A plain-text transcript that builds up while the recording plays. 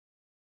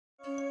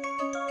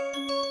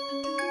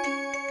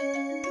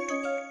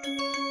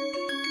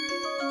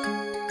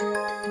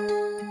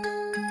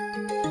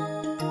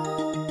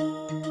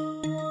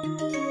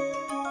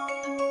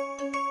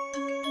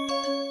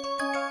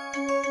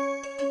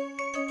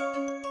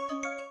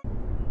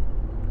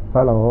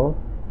Hello,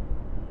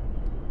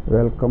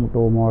 welcome to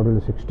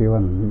module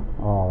 61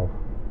 of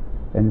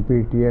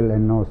NPTEL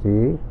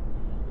NOC,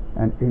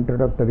 an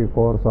introductory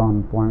course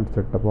on point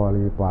set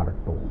topology part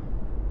 2.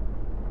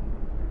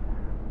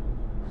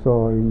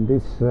 So in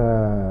this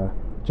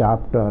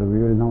chapter we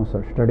will now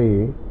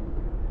study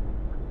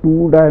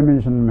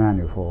two-dimension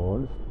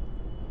manifolds.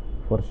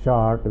 For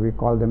short we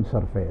call them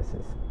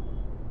surfaces.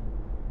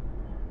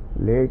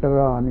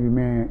 Later on we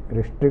may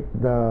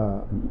restrict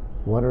the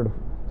word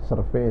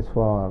surface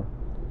for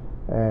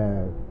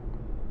a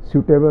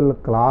suitable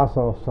class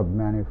of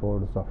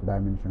submanifolds of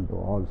dimension 2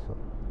 also.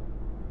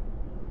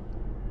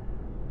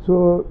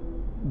 So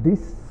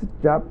this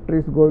chapter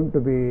is going to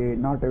be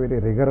not a very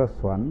rigorous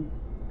one,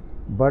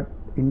 but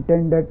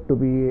intended to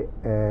be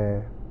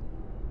a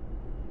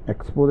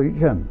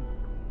exposition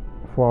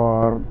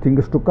for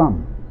things to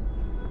come,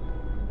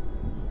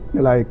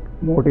 like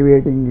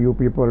motivating you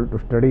people to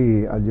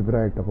study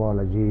algebraic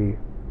topology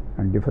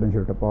and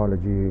differential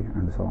topology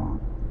and so on.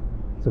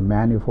 So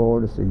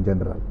manifolds in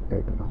general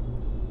later on.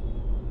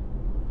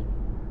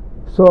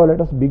 So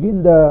let us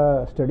begin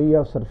the study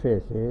of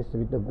surfaces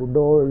with the good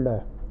old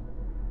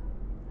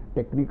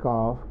technique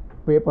of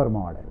paper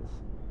models,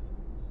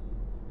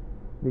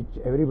 which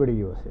everybody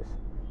uses.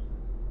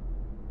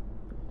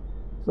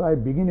 So I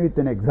begin with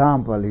an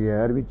example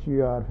here which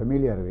you are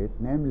familiar with,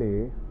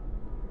 namely,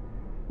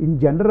 in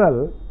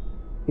general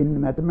in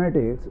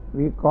mathematics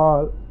we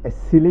call a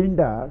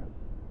cylinder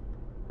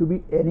to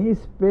be any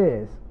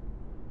space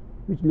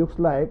which looks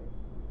like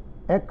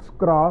x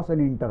cross an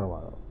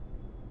interval,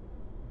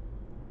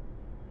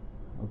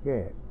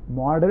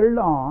 modeled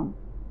on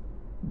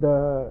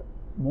the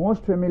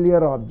most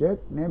familiar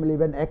object, namely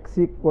when x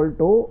equal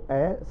to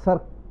a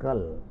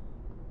circle.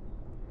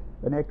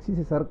 When x is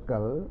a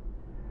circle,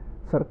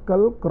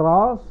 circle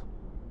cross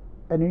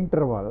an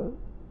interval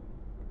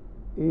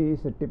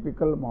is a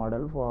typical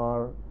model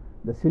for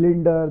the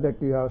cylinder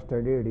that you have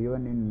studied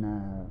even in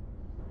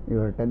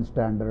your 10th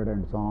standard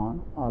and so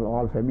on,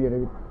 all familiar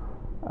with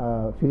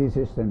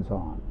physicists and so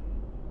on.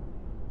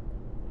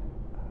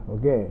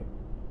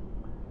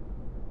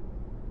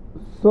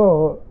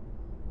 So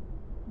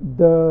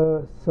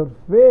the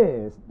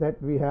surface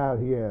that we have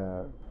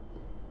here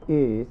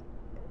is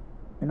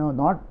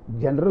not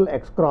general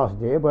x cross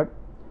j, but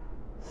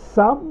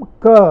some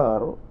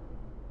curve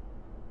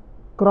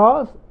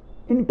cross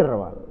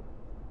interval.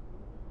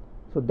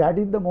 So that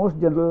is the most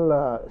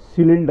general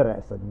cylinder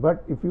as such.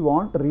 But if you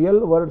want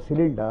real word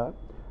cylinder,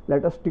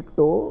 let us stick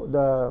to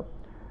the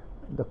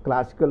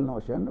classical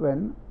notion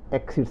when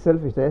x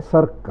itself is a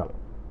circle.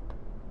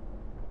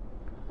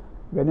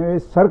 When it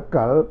is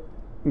circle,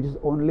 it is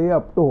only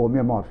up to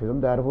homeomorphism.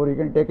 Therefore, you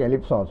can take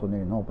ellipse also,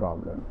 there is no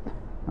problem.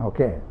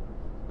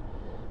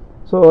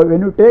 So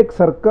when you take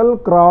circle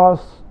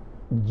cross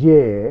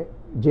j,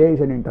 j is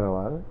an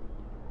interval,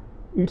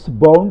 its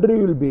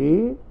boundary will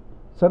be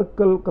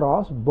circle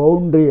cross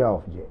boundary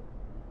of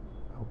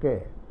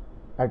j,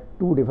 at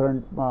two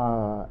different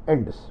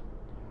ends.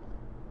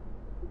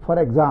 For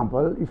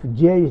example, if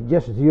j is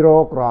just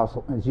 0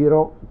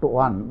 to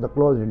 1, the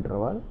closed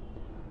interval,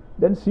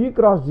 then c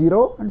cross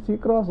 0 and c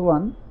cross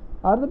 1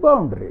 are the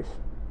boundaries.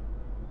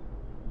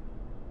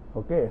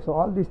 So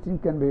all these things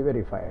can be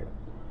verified.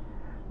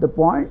 The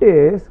point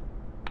is,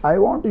 I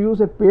want to use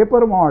a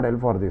paper model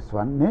for this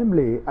one.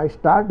 Namely, I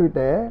start with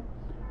a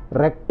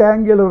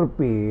rectangular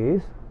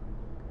piece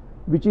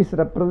which is a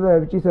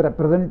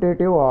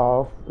representative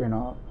of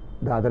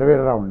the other way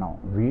around. Now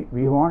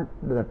we want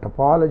the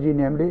topology,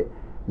 namely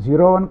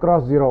 0 1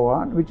 cross 0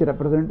 1, which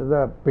represents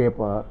the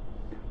paper,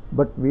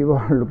 but we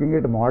were looking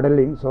at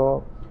modeling,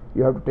 so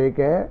you have to take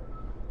a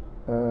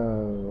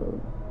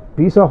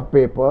piece of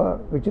paper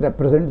which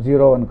represents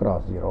 0 1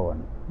 cross 0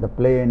 1, the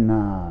plane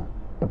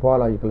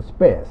topological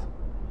space.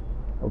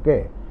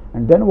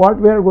 And then what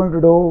we are going to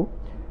do,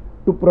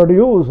 to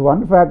produce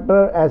one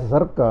factor as a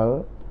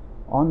circle,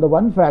 on the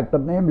one factor,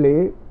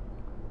 namely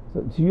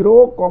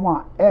 0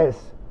 comma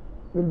s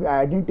will be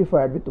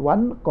identified with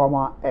 1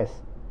 comma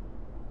s,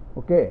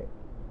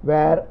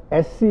 where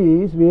sc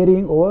is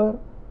varying over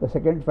the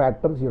second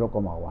factor 0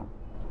 comma 1.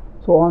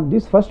 So on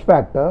this first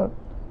factor,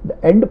 the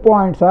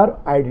endpoints are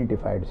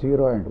identified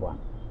 0 and 1.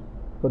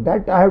 So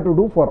that I have to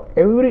do for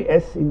every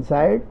s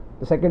inside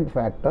the second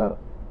factor,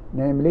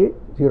 namely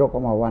 0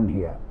 comma 1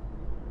 here.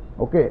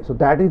 So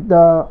that is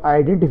the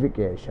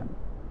identification.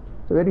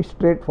 So very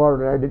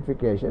straightforward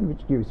identification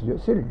which gives you a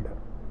cylinder.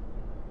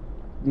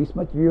 This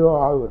much you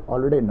have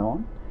already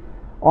known.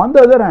 On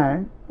the other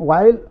hand,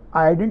 while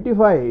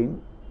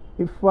identifying,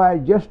 if I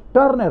just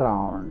turn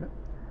around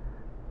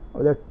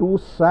the two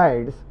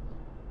sides,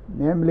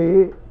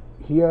 namely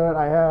here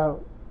I have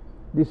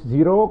this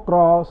 0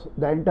 cross,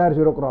 the entire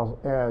 0 cross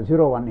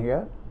 0 1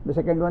 here, the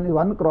second one is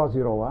 1 cross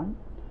 0 1.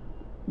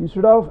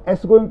 Instead of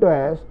s going to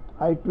s,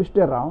 I twist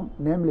around,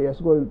 namely s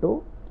going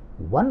to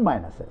 1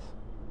 minus s.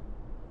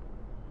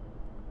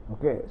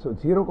 So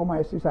 0 comma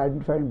s is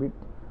identified with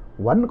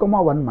 1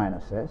 comma 1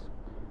 minus s.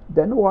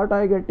 Then what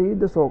I get is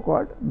the so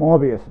called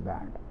Mobius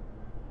band.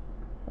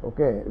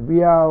 We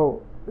have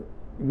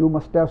you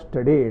must have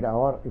studied,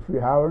 or if you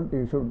haven't,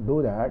 you should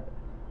do that.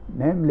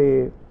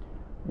 Namely,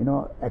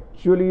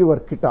 actually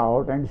work it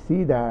out and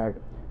see that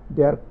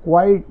they are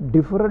quite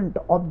different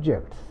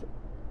objects.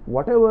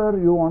 Whatever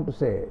you want to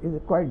say is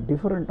quite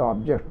different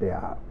objects they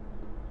are,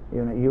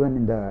 even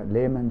in the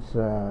layman's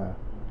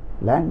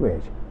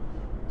language.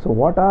 So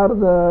what are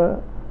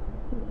the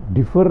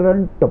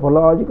different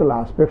topological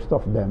aspects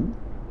of them?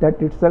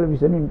 That itself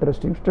is an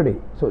interesting study.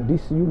 So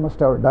this you must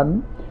have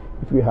done.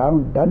 If you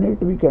haven't done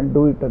it, we can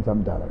do it at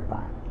some other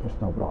time. There's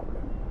no problem.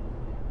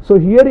 So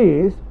here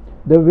is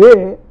the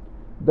way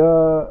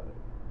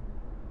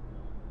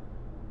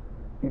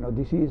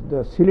this is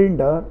the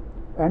cylinder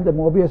and the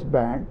Mobius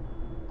band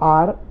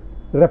are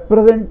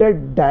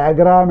represented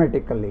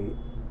diagrammatically.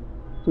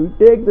 So you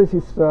take this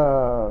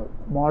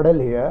model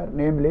here,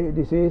 namely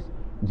this is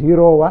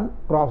 0 1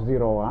 cross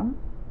 0 1.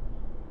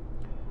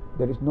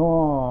 There is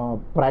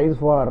no price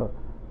for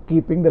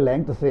keeping the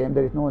length same,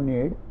 there is no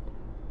need.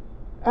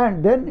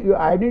 And then you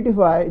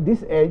identify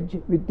this edge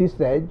with this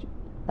edge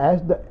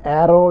as the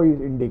arrow is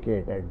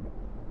indicated.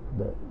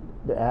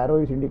 The arrow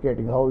is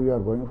indicating how you are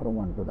going from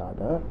one to the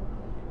other.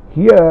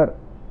 Here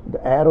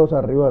the arrows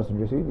are reversed.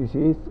 You see, this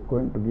is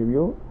going to give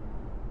you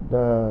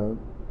the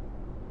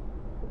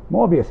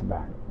Mobius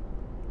band.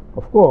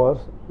 Of course,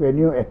 when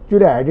you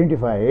actually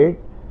identify it,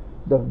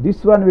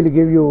 this one will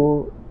give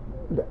you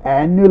the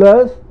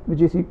annulus,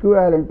 which is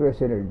equivalent to a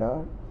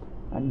cylinder,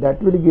 and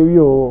that will give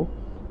you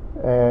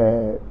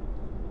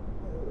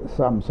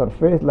some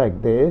surface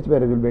like this, where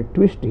there will be a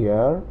twist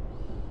here,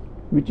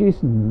 which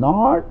is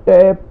not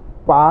a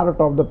part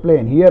of the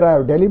plane. Here I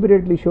have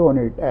deliberately shown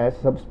it as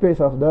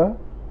subspace of the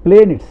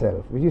plane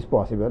itself, which is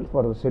possible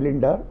for the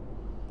cylinder,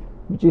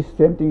 which is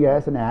same thing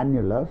as an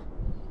annulus.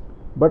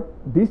 But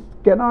this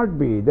cannot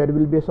be, there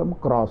will be some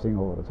crossing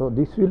over. So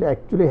this will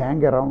actually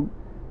hang around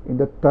in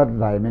the third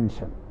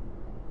dimension.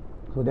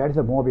 So that is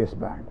a Mobius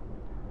band.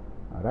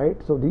 Alright,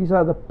 so these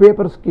are the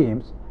paper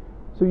schemes.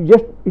 So you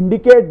just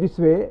indicate this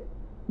way.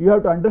 You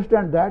have to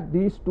understand that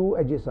these two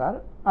edges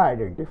are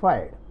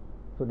identified.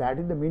 So that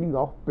is the meaning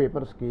of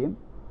paper scheme,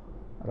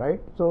 right?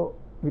 So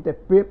with a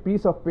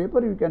piece of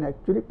paper you can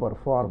actually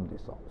perform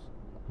this also.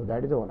 So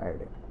that is the whole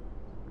idea.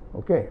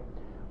 Okay.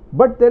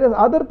 But there is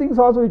other things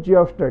also which you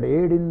have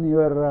studied in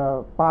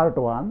your part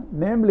 1,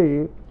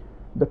 namely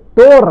the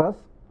torus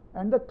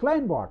and the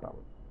Klein-Bottle.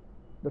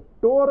 The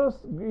torus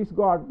is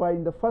got by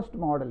in the first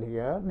model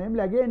here, namely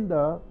again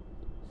the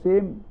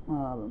same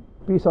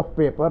piece of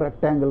paper,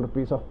 rectangular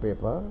piece of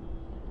paper.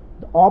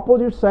 The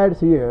opposite sides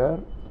here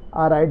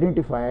are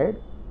identified,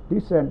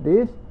 this and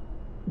this,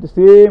 the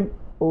same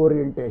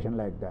orientation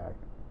like that.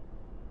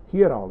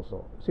 Here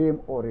also same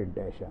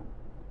orientation.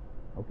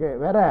 Okay,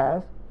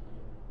 whereas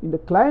in the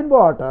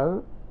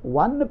Klein-Bottle,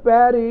 one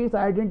pair is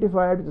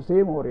identified with the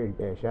same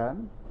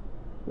orientation,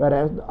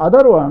 whereas the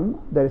other one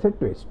there is a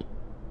twist.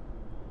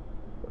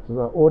 So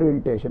the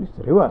orientation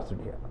is reversed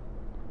here.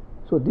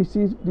 So this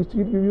will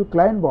give you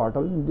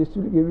Klein-Bottle, and this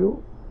will give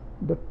you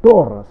the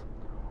torus.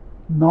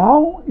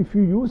 Now if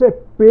you use a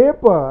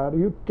paper,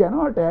 you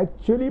cannot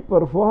actually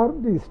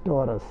perform this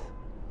torus.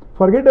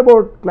 Forget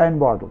about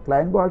Klein-Bottle.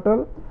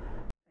 Klein-Bottle,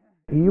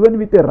 even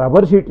with a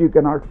rubber sheet you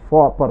cannot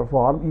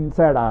perform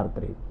inside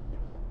R3.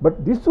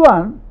 But this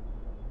one,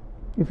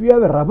 if you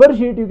have a rubber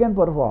sheet, you can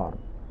perform.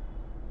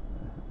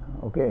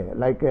 Okay,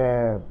 like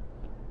a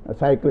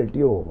cycle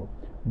tube.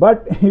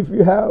 But if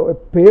you have a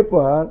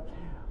paper,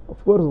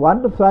 of course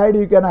one side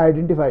you can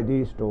identify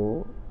these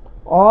two,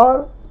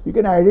 or you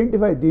can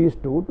identify these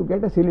two to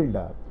get a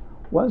cylinder.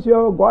 Once you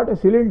have got a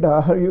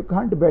cylinder, you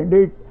can't bend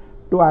it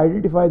to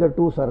identify the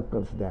two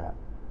circles there,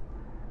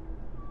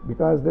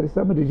 because there is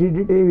some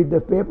rigidity with the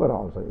paper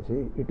also. You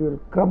see, it will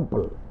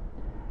crumple,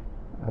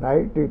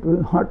 right? It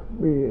will not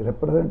be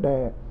represent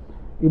a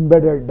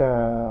embedded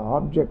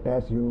object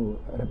as you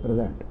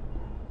represent.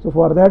 So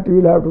for that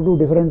you will have to do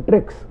different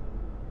tricks.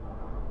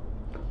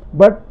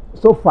 But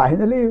so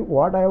finally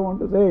what I want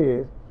to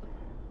say is,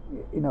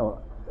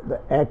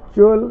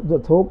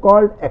 the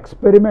so-called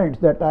experiments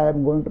that I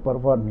am going to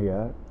perform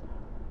here,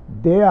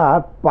 they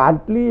are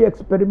partly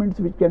experiments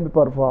which can be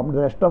performed.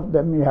 The rest of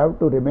them you have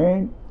to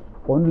remain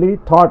only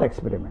thought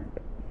experiment.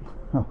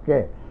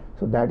 Okay,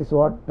 so that is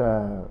what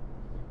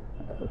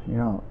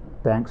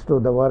thanks to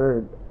the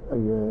word,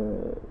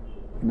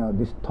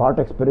 this thought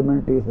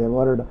experiment is a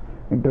word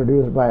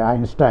introduced by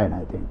Einstein,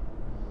 I think.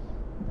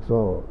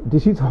 So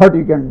this is what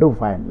you can do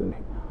finally.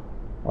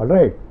 All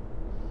right.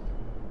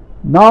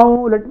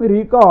 Now let me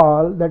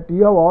recall that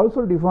you have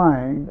also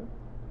defined,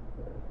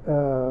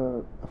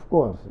 of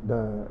course,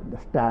 the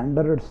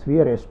standard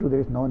sphere S2. There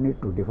is no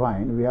need to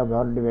define. We have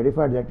already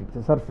verified that it's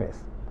a surface,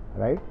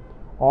 right?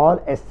 All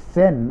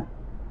Sn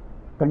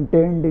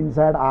contained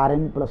inside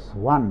Rn plus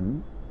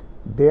 1,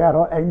 they are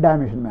all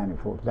n-dimensional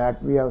manifolds,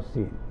 that we have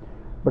seen.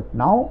 But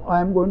now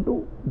I am going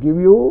to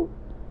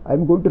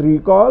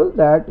recall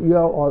that you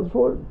have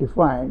also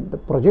defined the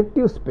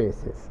projective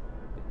spaces.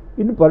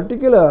 In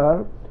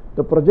particular,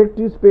 the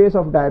projective space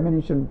of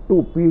dimension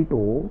 2,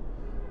 P2,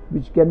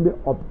 which can be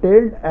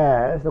obtained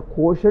as the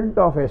quotient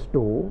of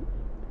S2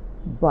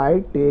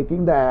 by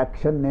taking the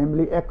action,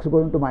 namely x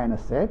going to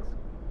minus x,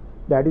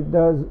 that is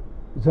the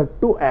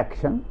Z2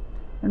 action,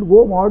 and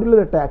go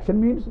modulo that action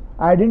means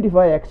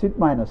identify x with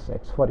minus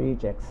x for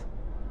each x.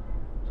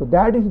 So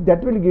that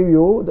will give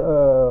you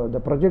the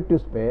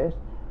projective space.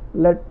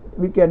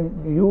 We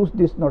can use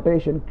this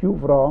notation Q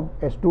from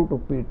S2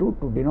 to P2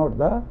 to denote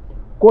the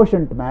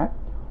quotient map.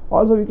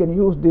 Also we can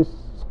use this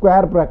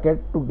square bracket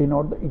to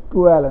denote the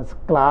equivalence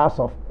class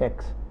of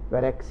x,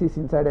 where x is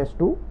inside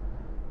S2,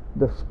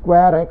 the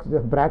square x, the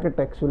bracket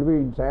x will be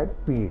inside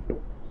P2,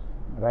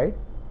 right?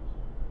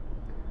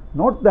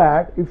 Note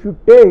that if you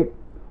take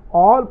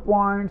all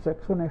points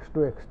x1,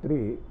 x2,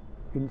 x3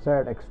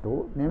 inside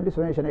x2, namely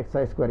summation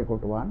xi square equal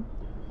to 1,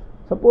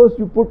 suppose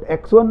you put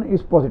x1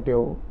 is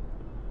positive,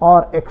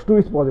 or x2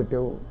 is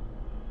positive,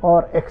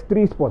 or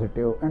x3 is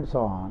positive, and so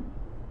on.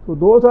 So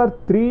those are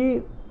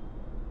three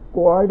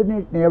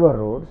coordinate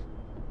neighborhoods.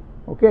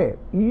 Okay,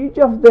 each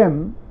of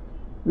them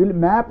will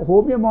map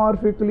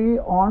homeomorphically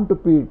onto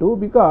P2,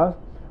 because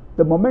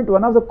the moment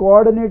one of the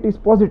coordinate is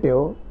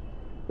positive,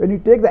 when you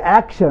take the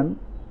action,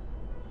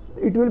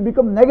 it will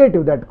become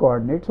negative, that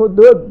coordinate. So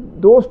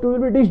those two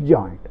will be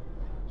disjoint.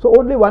 So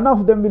only one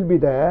of them will be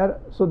there.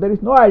 So there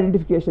is no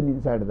identification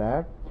inside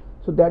that.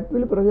 So that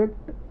will project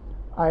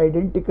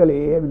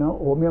identically,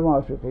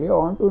 homeomorphically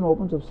onto an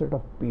open subset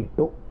of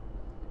P2.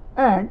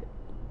 And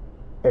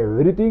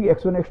everything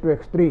x1, x2,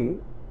 x3,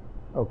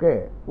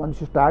 okay,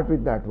 once you start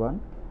with that one,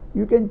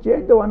 you can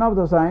change the one of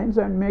the signs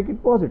and make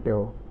it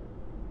positive.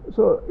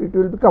 So it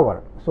will be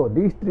covered. So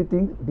these three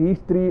things, these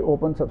three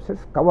open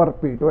subsets cover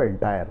P2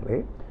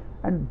 entirely,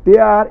 and they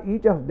are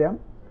each of them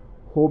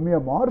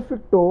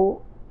homeomorphic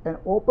to an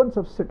open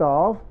subset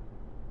of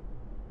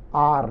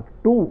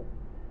R2.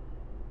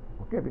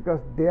 Okay, because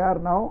they are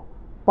now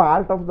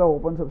part of the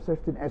open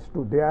subsets in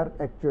S2. They are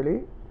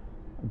actually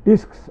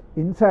disks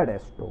inside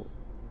S2.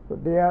 So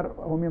they are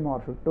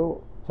homeomorphic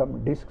to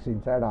some disks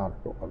inside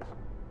R2 also.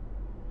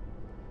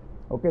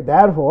 Okay,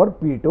 therefore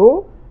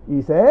P2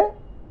 is a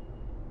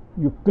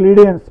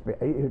Euclidean space.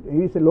 It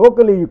is a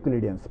locally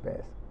Euclidean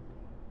space.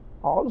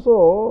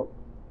 Also,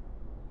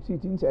 see,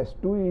 since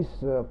S2 is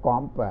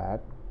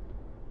compact,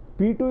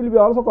 P2 will be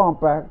also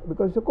compact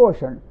because it's a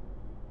quotient,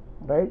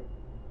 right?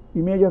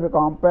 Image of a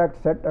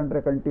compact set under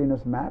a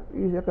continuous map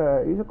is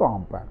a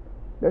compact.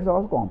 That's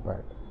also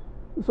compact.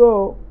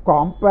 So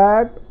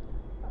compact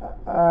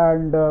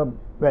and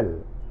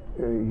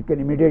you can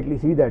immediately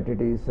see that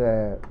it is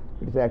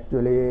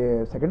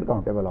actually second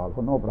countable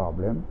also, no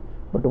problem.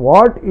 But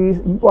what is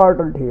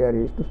important here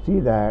is to see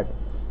that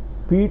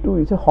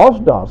P2 is a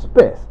Hausdorff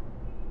space.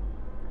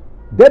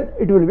 Then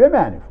it will be a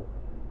manifold,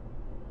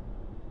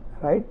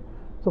 right?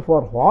 So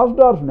for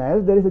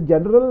Hausdorffness, there is a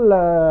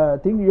general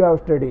thing you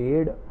have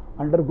studied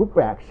under group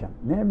action.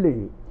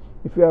 Namely,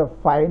 if you have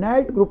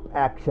finite group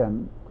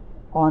action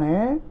on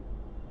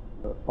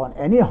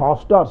any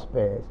Hausdorff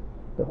space,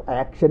 the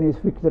action is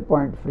fixed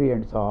point free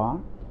and so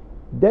on,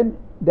 then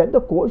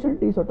the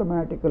quotient is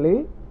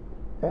automatically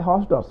a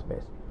Hausdorff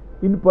space.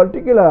 In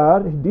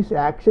particular, this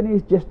action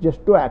is just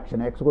to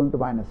action, x going to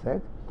minus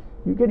x.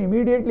 You can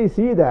immediately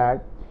see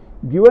that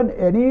given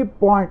any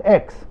point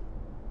x,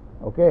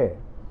 okay,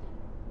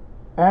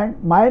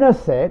 and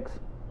minus x,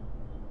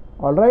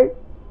 all right,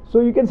 so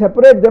you can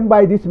separate them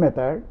by this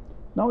method.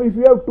 Now if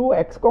you have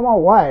 2x comma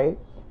y,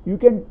 you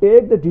can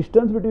take the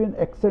distance between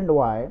x and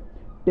y,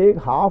 take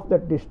half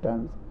that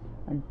distance,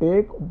 and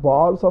take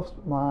balls of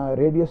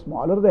radius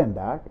smaller than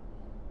that,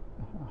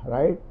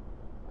 right?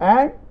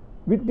 And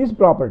with this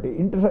property,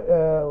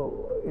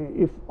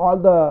 if all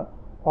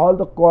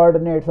the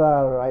coordinates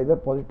are either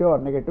positive or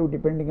negative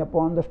depending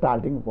upon the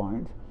starting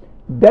points,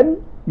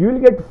 then you will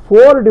get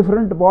 4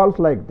 different balls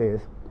like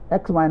this: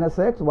 x minus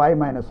x, y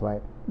minus y.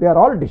 They are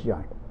all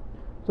disjoint.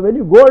 So when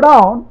you go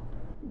down,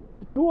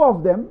 2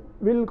 of them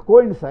will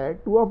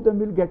coincide, 2 of them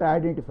will get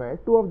identified,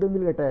 2 of them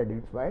will get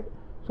identified.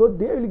 So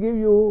they will give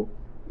you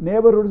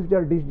neighborhoods which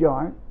are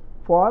disjoint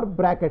for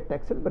bracket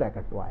x and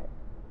bracket y.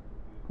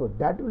 So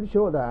that will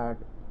show that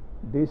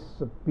this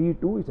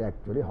P2 is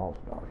actually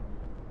Hausdorff.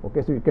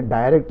 Okay, so you can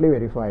directly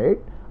verify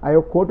it. I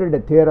have quoted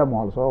a theorem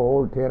also,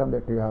 old theorem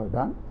that you have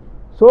done.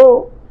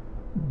 So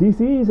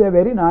this is a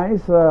very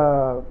nice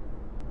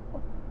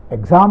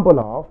example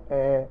of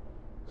a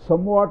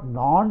somewhat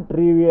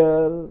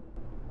non-trivial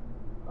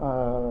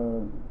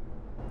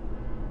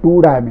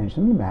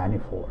two-dimensional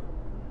manifold.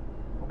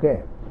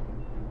 Okay,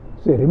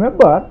 so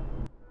remember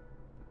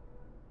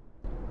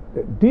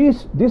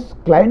this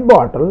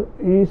Klein-Bottle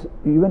is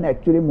even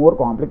actually more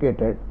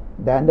complicated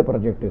than the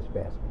projective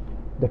space.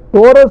 The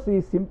torus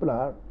is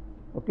simpler.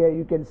 Okay,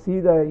 you can see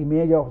the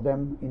image of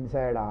them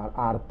inside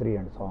R3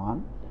 and so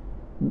on.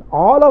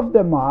 All of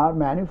them are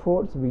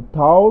manifolds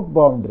without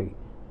boundary,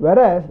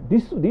 whereas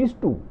these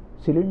two,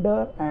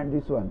 cylinder and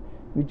this one,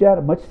 which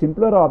are much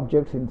simpler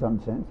objects in some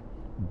sense,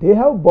 they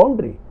have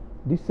boundary.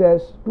 This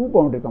has 2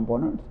 boundary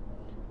components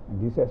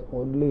and this has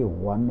only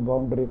 1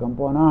 boundary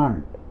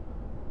component,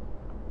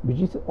 which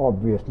is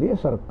obviously a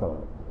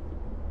circle.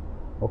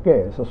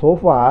 Okay, so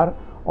far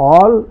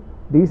all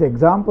These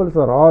examples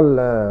are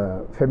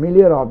all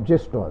familiar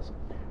objects to us.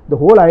 The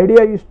whole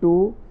idea is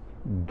to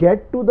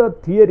get to the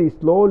theory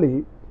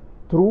slowly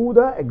through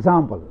the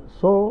example.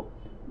 So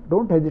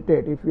don't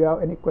hesitate. If you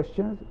have any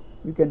questions,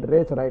 you can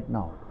raise right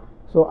now.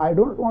 So I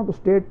don't want to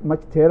state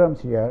much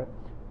theorems here,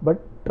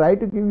 but try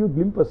to give you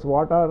glimpses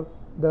what are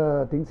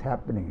the things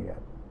happening here.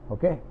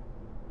 Okay.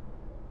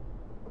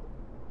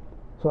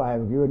 So I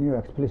have given you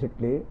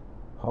explicitly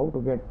how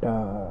to get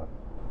the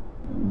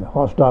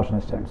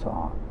Hausdorff's and so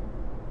on.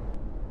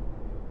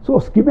 So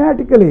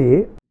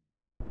schematically,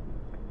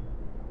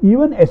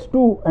 even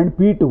S2 and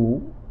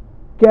P2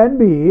 can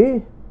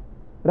be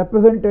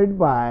represented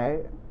by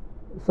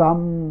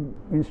some,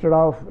 instead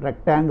of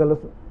rectangles,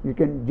 you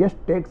can just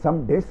take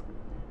some disk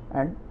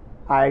and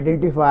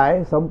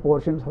identify some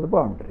portions of the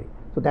boundary.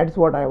 So that is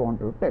what I want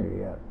to tell you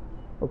here.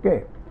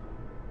 Okay.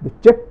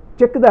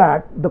 Check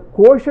that the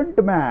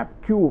quotient map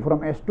Q from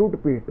S2 to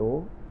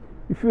P2,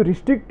 if you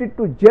restrict it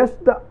to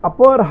just the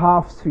upper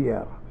half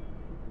sphere,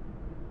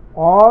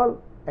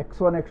 all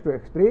x1,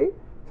 x2, x3,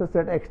 such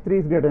that x3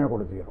 is greater than or equal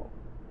to 0.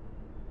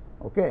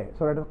 Okay,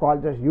 so let us call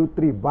it as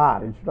U3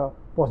 bar instead of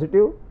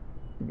positive,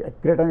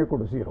 greater than or equal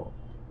to 0.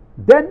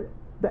 Then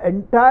the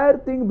entire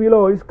thing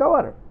below is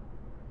covered,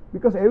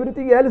 because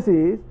everything else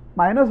is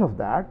minus of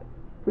that,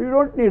 so you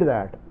don't need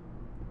that,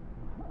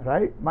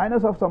 right?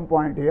 Minus of some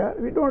point here,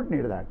 we don't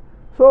need that.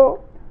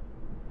 So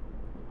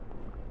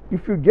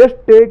if you just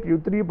take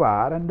U3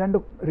 bar and then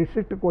to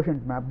restrict the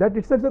quotient map, that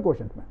itself is a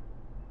quotient map.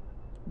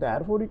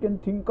 Therefore, you can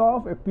think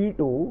of a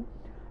P2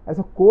 as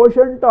a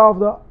quotient of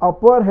the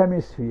upper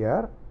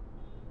hemisphere.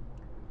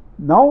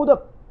 Now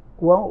the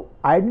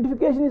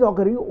identification is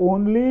occurring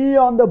only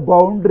on the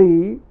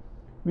boundary,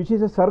 which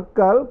is a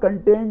circle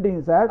contained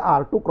inside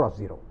R2 cross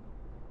 0.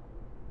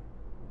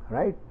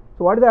 Right?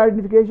 So what is the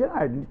identification?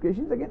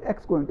 Identification is again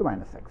x going to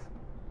minus x.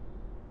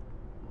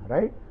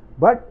 Right?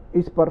 But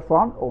is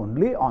performed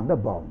only on the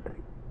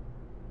boundary.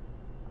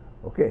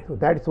 Okay, so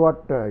that is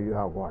what you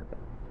have got.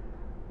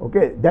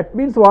 Okay, that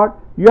means what?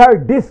 You have a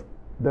disk.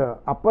 The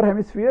upper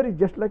hemisphere is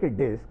just like a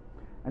disk,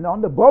 and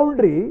on the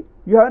boundary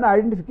you have an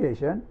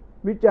identification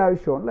which I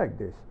have shown like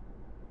this.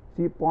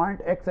 See, point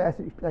x as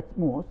x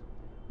moves,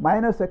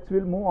 minus x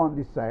will move on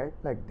this side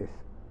like this.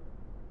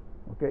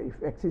 Okay,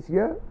 if x is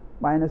here,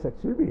 minus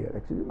x will be here,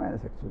 x will be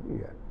minus x will be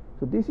here.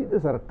 So this is the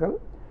circle,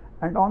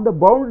 and on the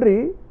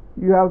boundary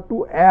you have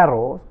two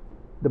arrows.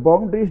 The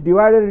boundary is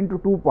divided into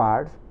two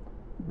parts.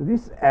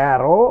 This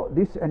arrow,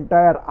 this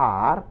entire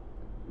R,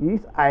 is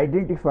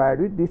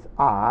identified with this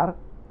R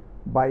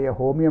by a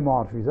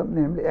homeomorphism,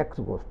 namely x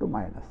goes to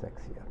minus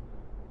x here.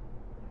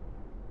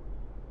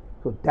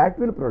 So that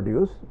will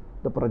produce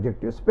the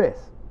projective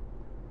space.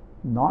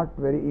 Not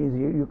very easy,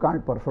 you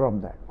can't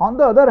perform that. On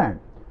the other hand,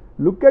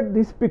 look at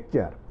this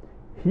picture.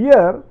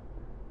 Here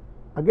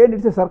again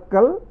it's a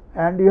circle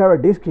and you have a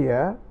disk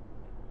here.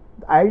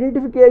 The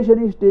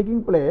identification is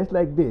taking place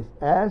like this.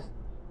 As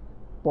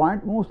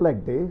point moves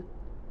like this,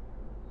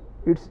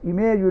 its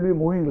image will be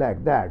moving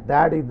like that.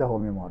 That is the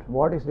homeomorphism.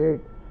 What is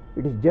it?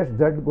 It is just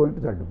z going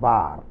to z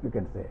bar, you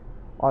can say,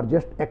 or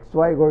just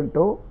xy going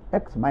to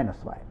x minus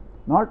y.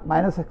 Not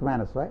minus x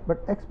minus y,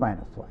 but x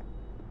minus y.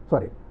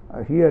 Sorry,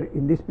 here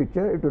in this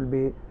picture it will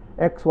be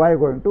xy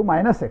going to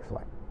minus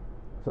xy.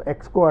 So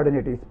x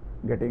coordinate is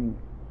getting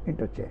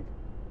interchanged.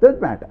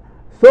 Doesn't matter.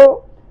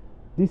 So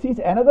this is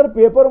another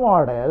paper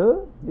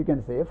model, you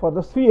can say, for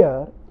the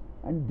sphere,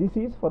 and this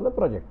is for the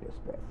projective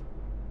space.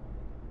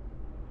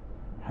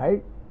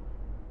 Right?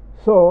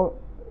 So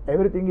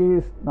everything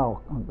is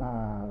now.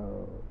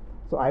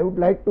 So I would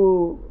like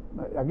to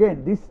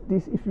again this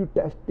if you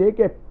take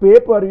a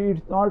paper,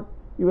 it's not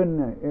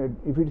even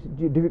if it's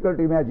difficult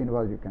to imagine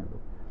what you can do.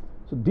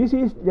 So this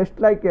is just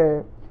like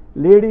a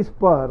lady's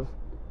purse,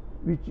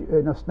 which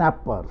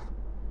snap purse.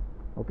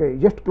 Okay,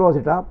 just close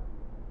it up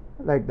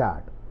like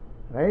that,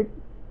 right?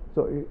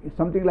 So it's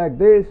something like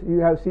this. You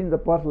have seen the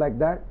purse like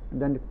that,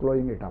 and then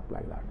closing it up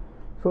like that.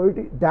 So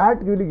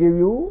that will give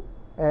you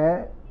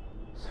a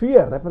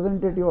sphere,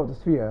 representative of the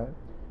sphere.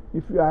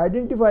 If you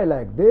identify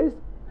like this,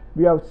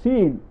 we have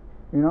seen,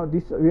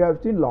 this we have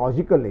seen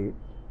logically.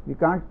 We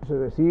can't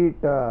see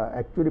it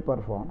actually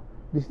perform.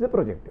 This is the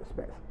projective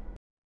space.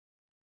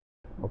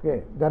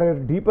 Okay, there are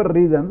deeper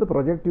reasons the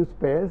projective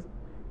space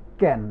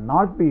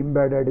cannot be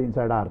embedded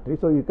inside R3.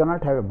 So you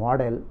cannot have a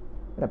model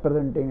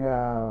representing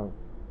a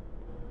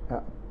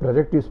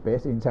projective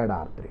space inside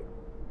R3.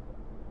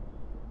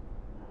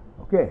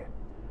 Okay.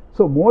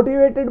 So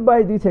motivated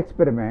by these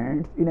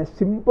experiments in a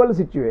simple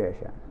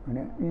situation,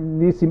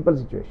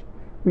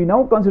 we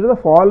now consider the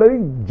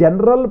following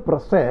general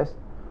process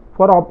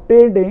for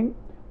obtaining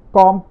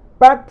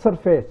compact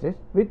surfaces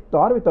with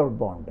or without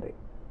boundary.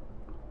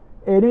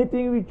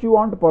 Anything which you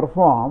want to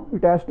perform,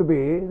 it has to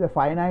be the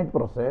finite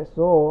process,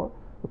 so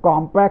the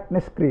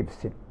compactness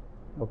creeps in.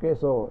 Okay,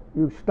 so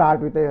you start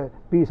with a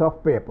piece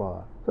of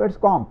paper, so it's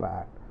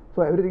compact.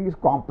 So everything is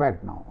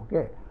compact now.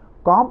 Okay,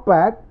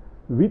 compact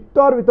with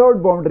or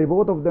without boundary,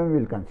 both of them we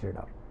will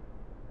consider.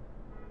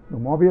 The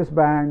Mobius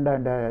band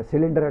and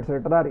cylinder,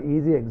 etc., are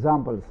easy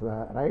examples,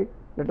 right?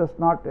 let us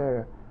not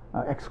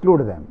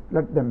exclude them,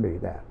 let them be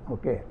there.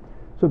 Okay.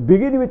 So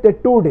begin with a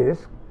 2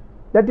 disk,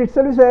 that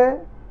itself is a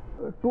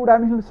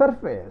 2-dimensional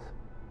surface.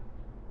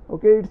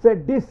 Okay, it's a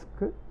disk,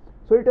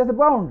 so it has a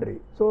boundary.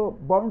 So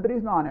boundary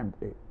is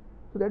non-empty.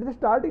 So that is the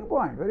starting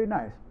point. Very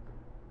nice.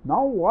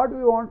 Now what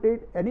we want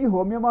it, any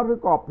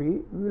homeomorphic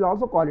copy, we will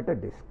also call it a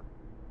disk.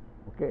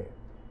 Okay.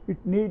 It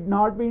need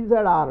not be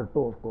inside R2,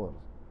 of course.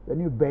 When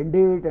you bend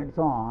it and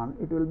so on,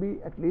 it will be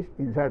at least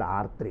inside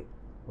R3.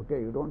 Okay,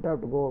 you don't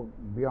have to go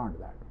beyond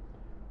that.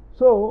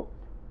 So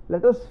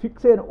let us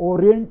fix an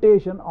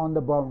orientation on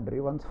the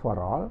boundary once for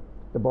all.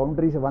 The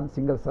boundary is one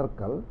single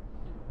circle.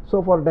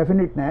 So for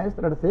definiteness,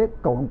 let us say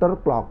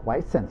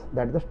counterclockwise sense.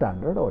 That is the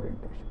standard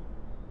orientation.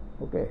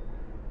 Okay.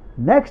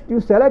 Next, you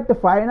select a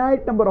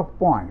finite number of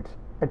points,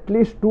 at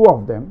least 2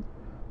 of them,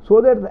 so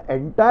that the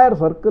entire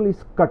circle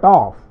is cut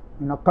off,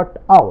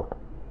 cut out.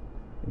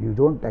 You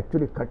don't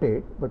actually cut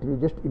it, but you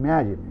just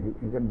imagine,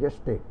 you can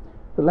just take.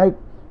 So like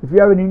if you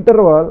have an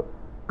interval,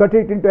 cut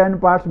it into n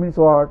parts means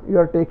what? You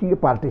are taking a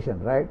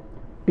partition, right?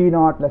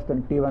 T0 less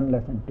than T1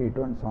 less than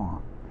T2 and so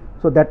on.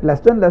 So that less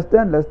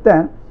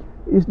than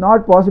is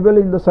not possible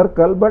in the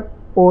circle, but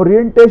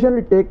orientation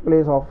will take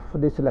place of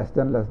this less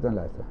than.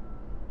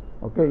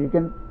 Okay, you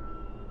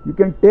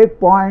can take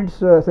points,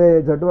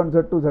 say Z1,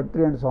 Z2,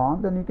 Z3 and so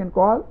on, then you can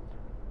call,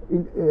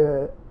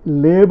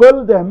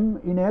 label them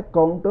in a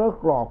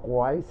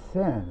counterclockwise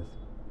sense.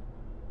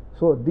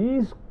 So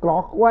these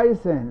clockwise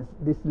sense,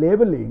 this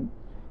labeling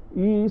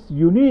is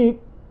unique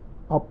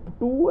up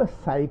to a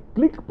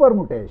cyclic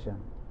permutation.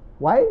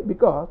 Why?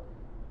 Because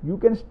you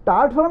can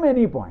start from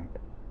any point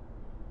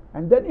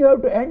and then you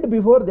have to end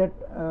before that,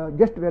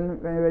 just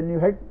when you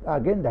hit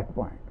again that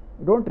point.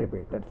 Don't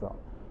repeat, that's all.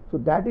 So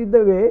that is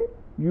the way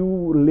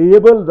you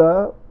label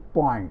the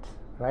points,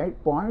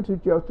 right? Points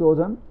which you have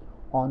chosen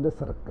on the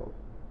circle.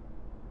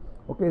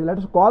 Okay, let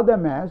us call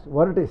them as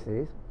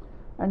vertices,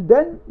 and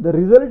then the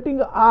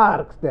resulting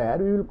arcs there,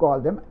 we will call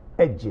them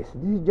edges.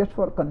 This is just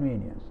for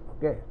convenience.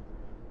 Okay.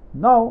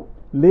 Now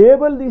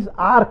label these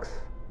arcs,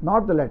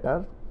 not the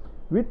letters,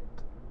 with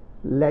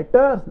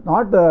letters,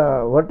 not the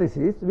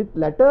vertices, with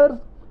letters,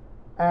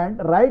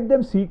 and write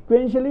them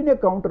sequentially in a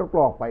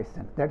counterclockwise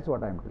sense. That's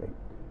what I am saying.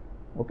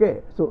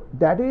 Okay, so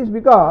that is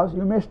because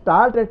you may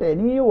start at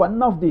any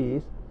one of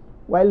these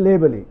while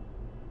labeling.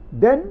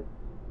 Then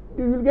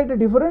you will get a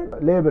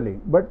different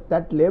labeling, but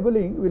that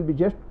labeling will be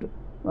just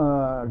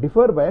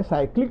differ by a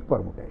cyclic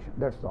permutation.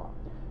 That's all.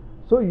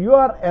 So you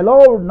are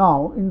allowed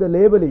now in the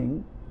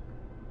labeling,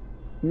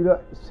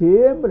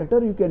 same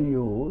letter you can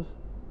use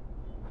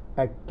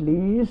at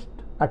least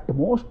at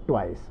most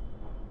twice.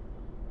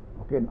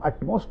 Okay,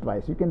 at most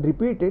twice. You can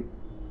repeat it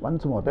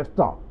once more. That's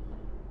all.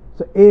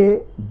 So A,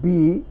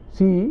 B,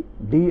 C,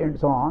 D and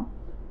so on,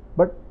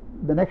 but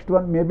the next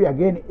one may be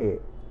again A,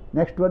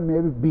 next one may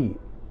be B.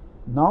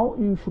 Now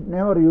you should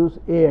never use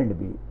A and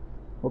B.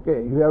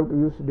 Okay, you have to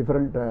use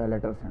different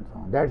letters and so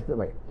on. That's the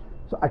way.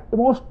 So at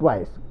most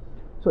twice.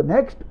 So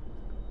next,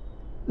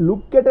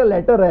 look at a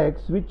letter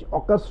X which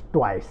occurs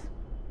twice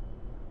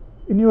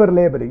in your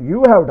labeling.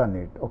 You have done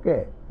it.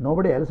 Okay,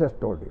 nobody else has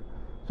told you.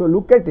 So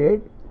look at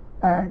it,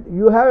 and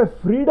you have a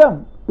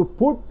freedom to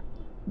put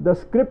the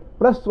script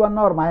 +1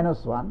 or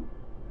 -1.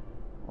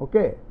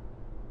 Okay,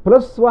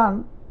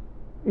 +1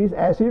 is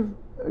as if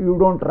you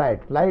don't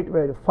write. Like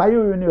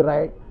 5 when you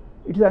write,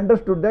 it is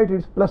understood that it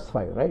is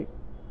 +5, right?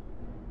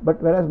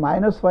 But whereas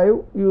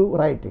 -5 you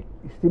write it.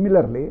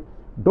 Similarly,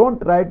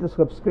 don't write the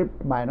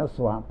subscript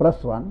 -1,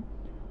 +1.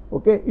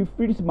 Okay, if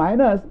it is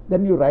minus,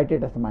 then you write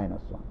it as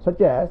 -1.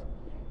 Such as,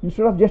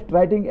 instead of just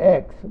writing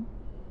X,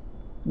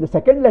 the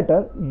second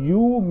letter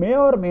you may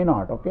or may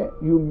not. Okay,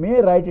 you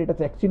may write it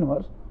as X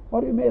inverse,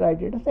 or you may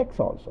write it as X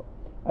also.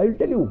 I will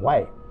tell you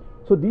why.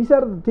 So these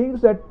are the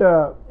things that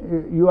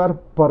you are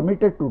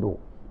permitted to do.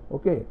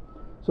 Okay,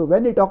 so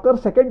when it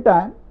occurs second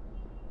time,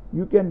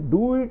 you can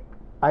do it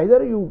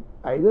either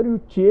you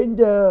change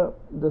the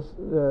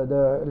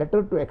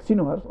letter to X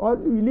inverse, or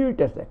you leave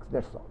it as X.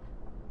 That's all.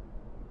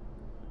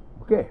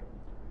 Okay,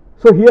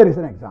 so here is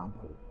an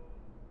example.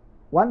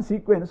 One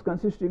sequence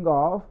consisting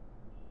of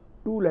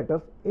 2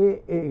 letters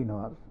A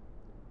inverse,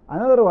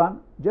 another one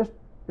just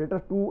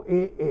letter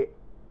 2A.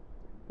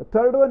 The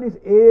third one is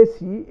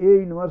AC,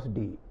 A inverse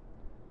D.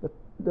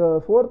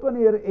 The fourth one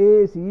here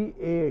AC,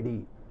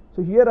 AD.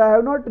 So here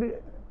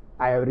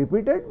I have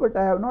repeated, but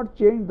I have not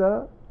changed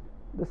the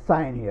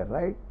sign here,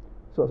 right?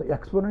 So the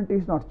exponent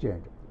is not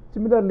changed.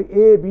 Similarly,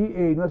 AB,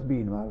 A inverse,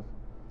 B inverse,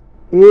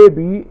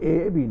 AB,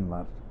 A, B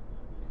inverse.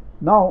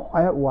 Now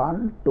I have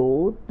 1,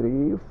 2,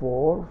 3,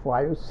 4,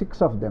 5,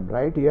 6 of them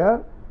right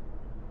here,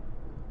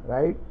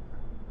 right?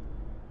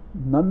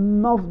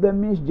 None of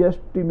them is just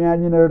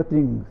imaginary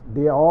things.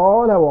 They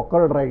all have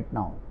occurred right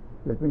now.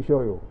 Let me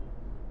show you.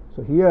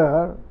 So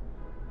here,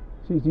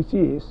 see, this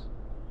is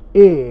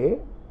A,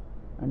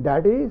 and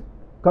that is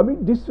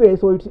coming this way,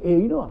 so it's A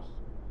inverse.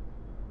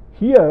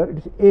 Here it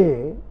is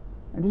A,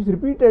 and it is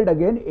repeated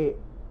again A.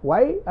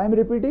 Why I am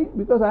repeating?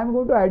 Because I am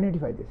going to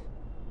identify this.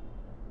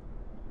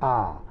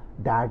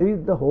 That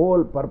is the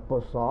whole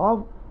purpose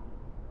of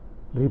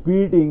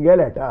repeating a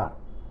letter.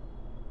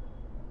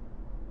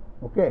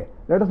 Okay,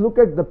 let us look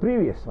at the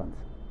previous ones.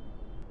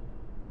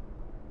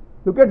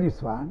 Look at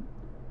this one.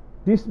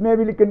 This may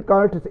be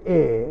called as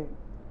A.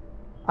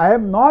 I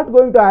am not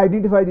going to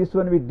identify this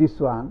one with this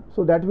one,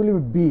 so that will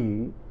be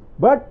B.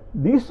 But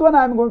this one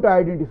I am going to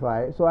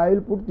identify, so I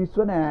will put this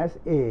one as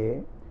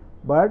A,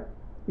 but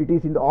it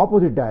is in the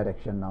opposite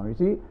direction now. You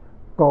see,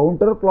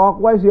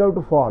 counterclockwise you have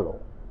to follow,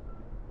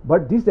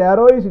 but this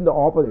arrow is in the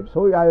opposite.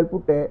 So I will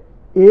put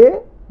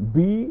A,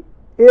 B,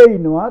 A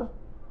inverse,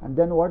 and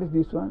then what is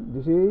this one?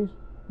 This is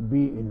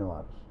B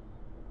inverse.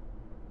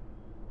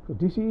 So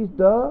this is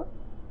the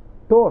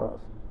torus.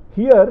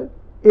 Here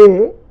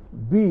A,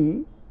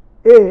 B,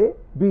 A,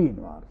 B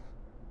inverse.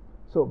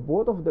 So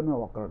both of them have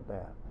occurred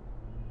there,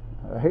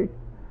 right?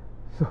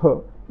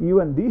 So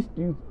even these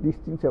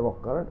things have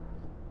occurred.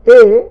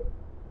 A,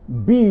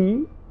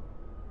 B,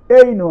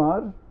 A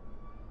inverse.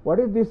 What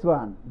is this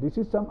one? This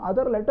is some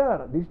other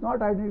letter. This is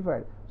not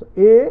identified. So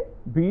A,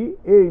 B,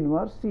 A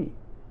inverse, C.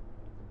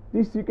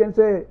 This you can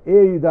say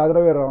A is the other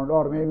way around,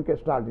 or maybe you can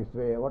start this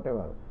way,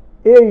 whatever.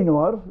 A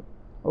inverse,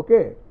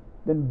 okay.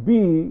 Then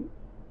B.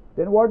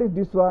 Then what is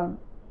this one?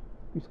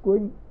 It's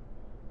going.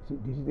 See,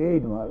 this is A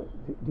inverse.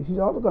 This is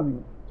also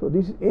coming. So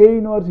this is A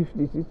inverse. If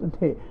this is an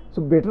A,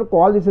 so better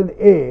call this an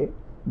A,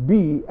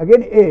 B,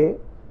 again A,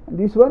 and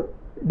this one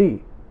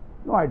D.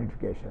 No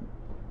identification.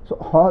 So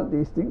all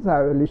these things I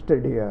have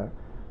listed here,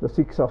 the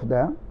 6 of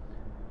them.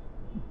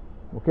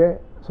 Okay,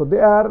 so they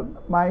are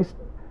my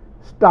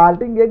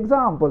starting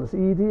examples,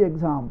 easy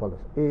examples.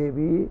 A,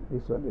 B,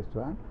 this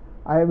one.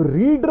 I have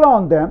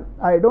redrawn them.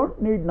 I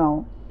don't need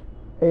now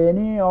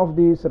any of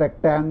these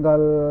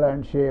rectangle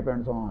and shape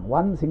and so on.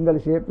 One single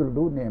shape will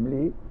do,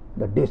 namely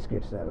the disk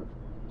itself.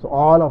 So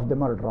all of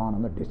them are drawn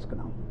on the disk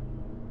now.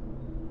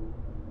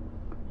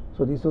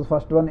 So this was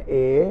first one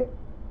A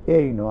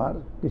inverse.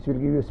 This will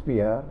give you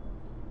sphere.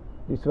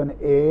 This one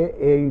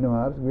A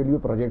inverse will give you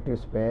projective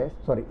space.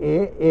 Sorry,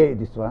 A,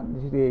 this one.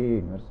 This is A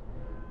inverse.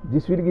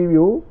 This will give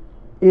you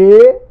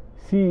A,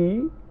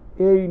 C,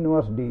 A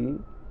inverse D.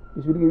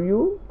 This will give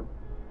you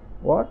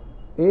what?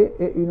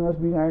 A inverse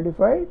being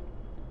identified.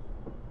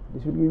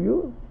 This will give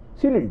you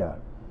cylinder.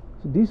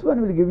 So this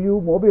one will give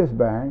you Mobius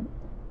band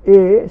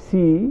A,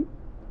 C,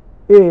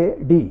 A,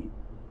 D.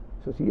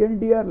 So C and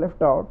D are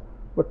left out,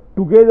 but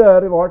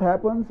together what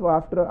happens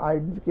after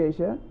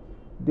identification?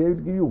 They will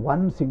give you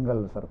one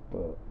single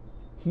circle.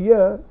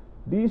 Here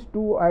these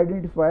two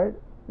identified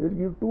will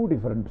give two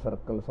different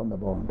circles on the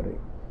boundary.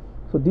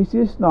 So this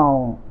is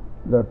now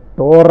the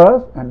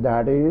torus, and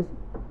that is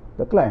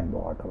the Klein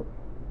bottle.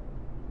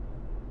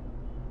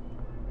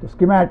 The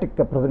schematic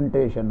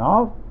representation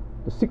of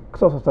the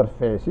 6 of the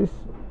surfaces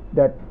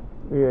that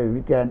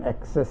we can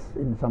access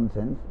in some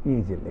sense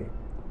easily.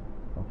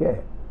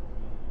 Okay.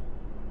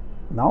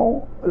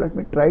 Now let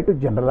me try to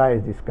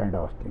generalize this kind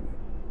of thing.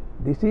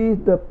 This is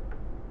the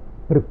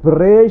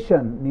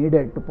preparation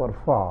needed to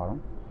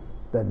perform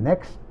the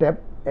next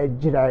step,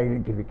 edge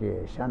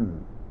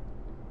identification.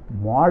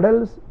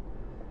 Models,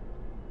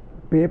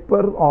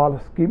 paper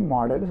or scheme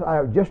models, I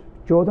have just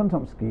chosen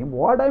some scheme.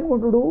 What I am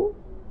going to do?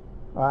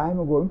 I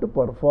am going to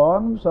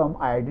perform some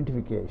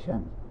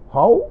identification.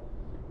 How?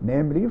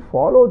 Namely,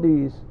 follow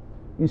these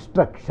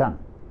instruction,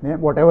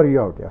 whatever you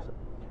have to.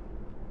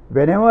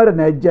 Whenever an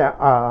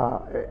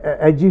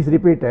edge is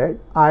repeated,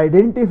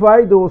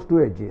 identify those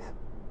two edges.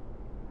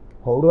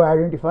 How do I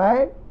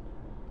identify?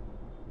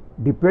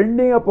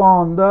 Depending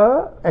upon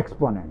the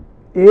exponent.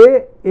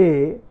 A,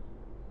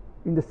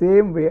 in the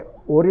same way,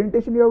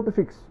 orientation you have to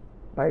fix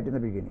right in the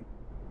beginning.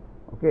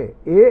 Okay,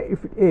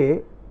 if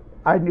A,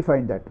 identify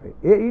in that way.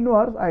 A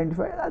inverse,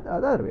 identify the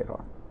other way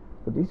around.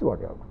 So this is what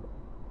you have to do.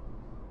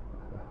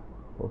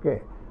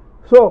 Okay,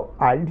 so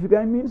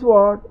identify means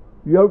what?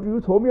 You have to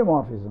use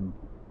homeomorphism.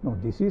 Now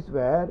this is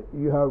where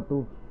you have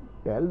to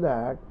tell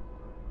that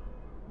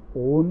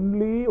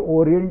only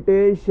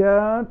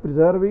orientation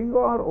preserving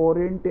or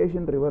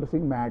orientation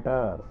reversing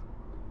matters.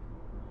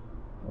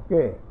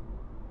 Okay,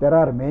 there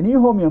are many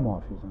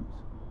homeomorphisms.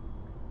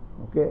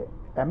 Okay,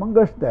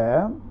 amongst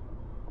them,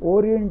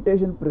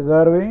 orientation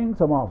preserving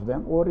some of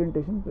them,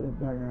 orientation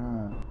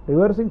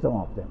reversing some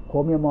of them.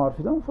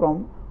 Homeomorphism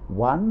from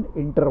one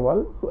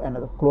interval to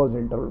another closed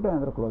interval to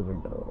another closed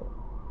interval.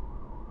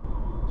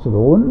 So the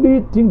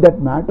only thing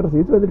that matters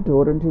is whether it is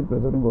orientation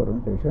preserving or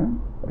orientation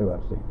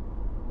reversing.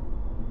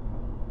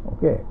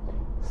 Okay,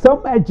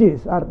 some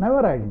edges are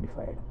never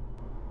identified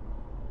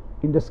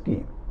in the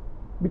scheme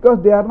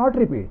because they are not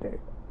repeated.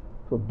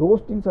 So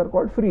those things are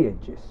called free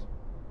edges.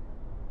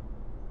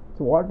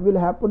 So what will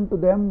happen to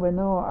them when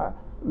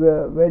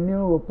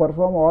you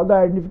perform all the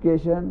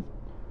identifications?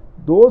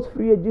 Those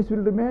free edges will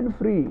remain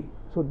free.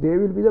 So they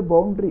will be the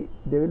boundary.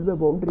 They will be the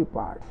boundary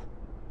parts.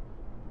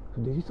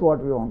 So this is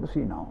what we want to see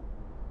now.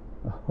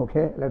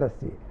 Okay, let us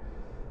see.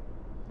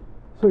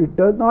 So it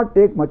does not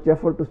take much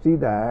effort to see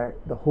that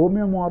the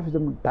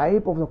homeomorphism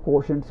type of the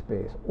quotient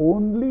space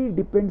only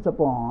depends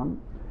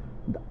upon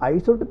the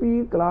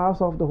isotopy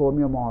class of the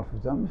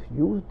homeomorphisms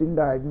used in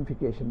the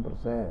identification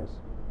process.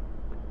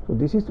 So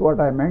this is what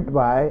I meant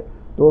by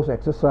those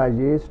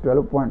exercises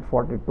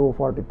 12.42,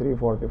 43,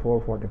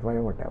 44,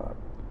 45, whatever.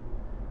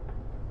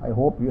 I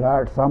hope you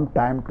had some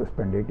time to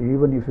spend it,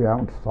 even if you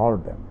haven't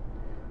solved them.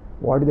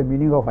 What is the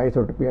meaning of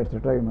isotropy,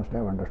 etc., you must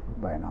have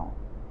understood by now.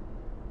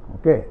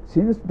 Okay,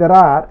 since there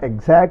are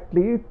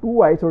exactly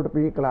two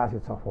isotropy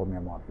classes of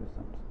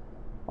homeomorphisms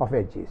of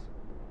edges,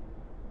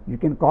 you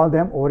can call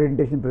them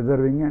orientation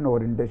preserving and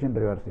orientation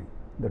reversing.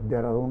 That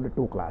there are only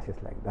two classes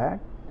like that.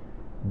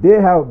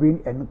 They have been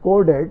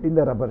encoded in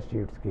the rubber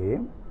sheet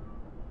scheme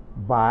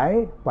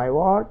by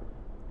what?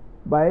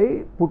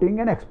 By putting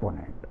an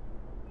exponent.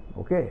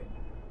 Okay.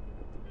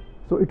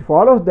 So it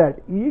follows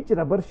that each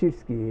rubber sheet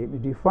scheme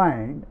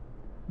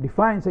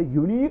defines a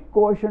unique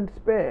quotient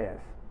space.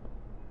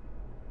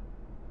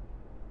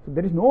 So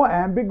there is no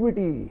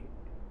ambiguity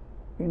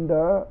in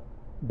the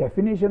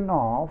definition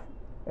of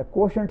a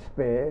quotient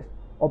space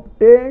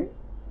obtained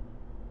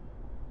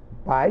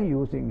by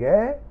using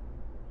a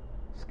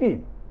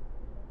scheme.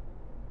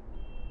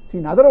 So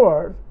in other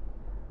words,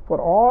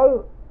 for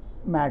all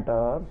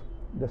matters,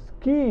 the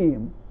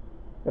scheme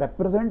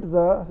represents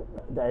the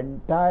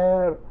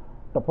entire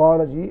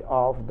topology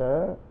of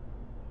the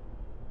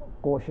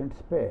quotient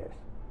space.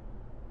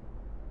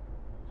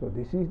 So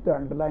this is the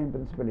underlying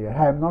principle here.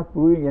 I am not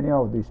proving any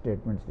of these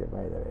statements here,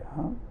 by the way.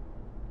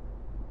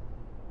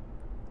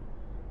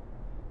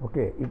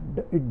 Okay,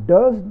 it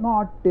does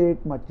not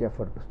take much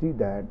effort to see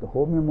that the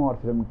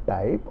homeomorphism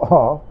type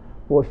of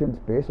quotient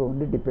space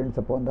only depends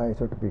upon the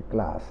isotropic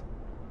class.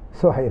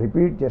 So I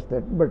repeat just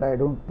that, but I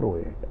don't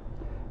prove it.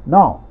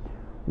 Now,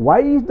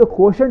 why is the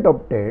quotient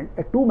obtained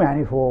a two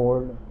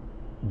manifold?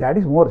 That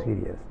is more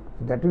serious.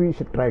 That we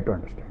should try to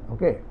understand.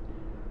 Okay,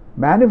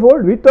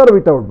 manifold with or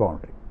without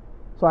boundary.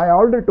 So I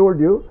already told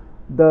you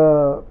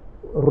the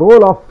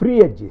role of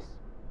free edges.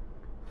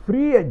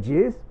 Free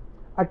edges,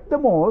 at the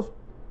most,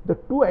 the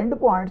two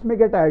endpoints may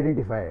get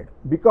identified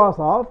because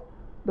of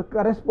the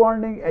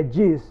corresponding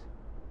edges.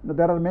 Now,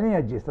 there are many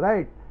edges,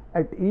 right?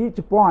 At each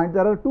point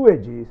there are two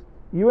edges.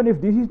 Even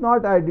if this is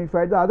not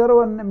identified, the other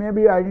one may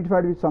be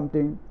identified with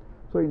something.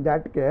 So in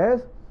that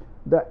case,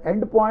 the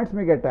endpoints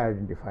may get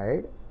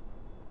identified.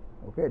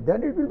 Okay,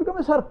 then it will become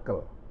a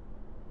circle.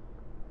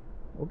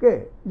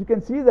 Okay, you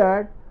can see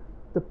that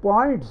the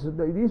points,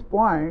 these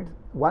points,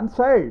 one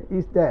side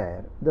is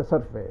there, the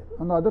surface,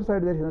 on the other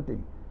side there is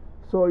nothing.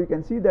 So you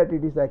can see that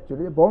it is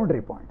actually the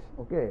boundary points.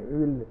 Okay,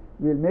 we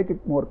will make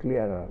it more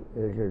clearer a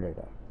little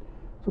later.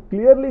 So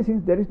clearly,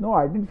 since there is no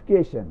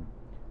identification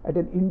at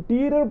an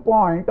interior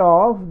point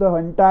of the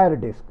entire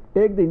disk,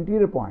 take the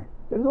interior point,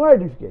 there is no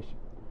identification.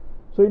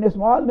 So in a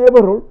small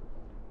neighborhood,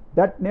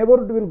 that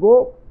neighborhood will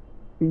go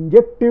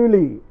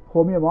injectively,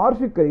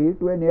 homeomorphically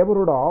to a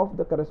neighborhood of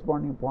the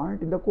corresponding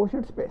point in the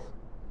quotient space.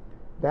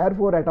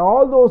 Therefore, at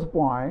all those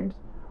points,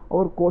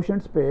 our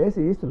quotient space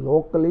is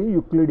locally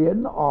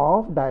Euclidean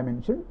of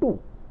dimension 2.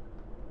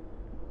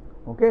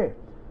 Okay.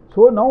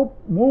 So now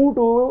move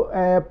to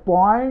a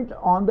point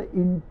on the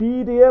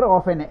interior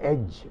of an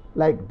edge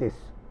like this.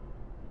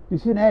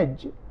 This is an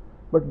edge,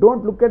 but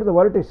don't look at the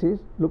vertices,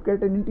 look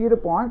at an interior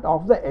point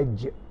of the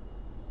edge.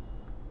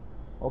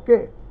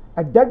 Okay.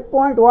 At that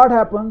point, what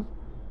happens?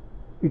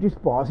 It is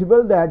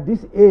possible that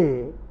this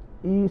A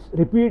is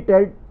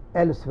repeated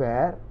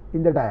elsewhere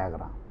in the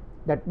diagram.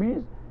 That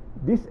means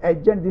this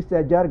edge and this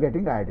edge are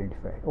getting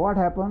identified. What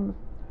happens?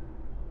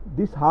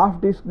 This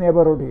half disk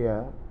neighborhood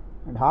here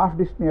and half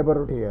disk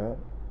neighborhood here,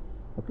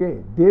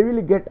 okay, they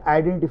will get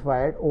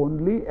identified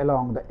only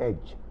along the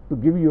edge to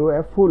give you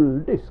a full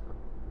disk.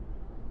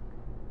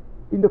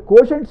 In the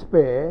quotient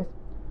space,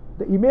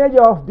 the image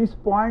of this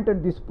point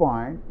and this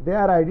point, they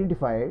are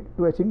identified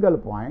to a single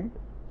point.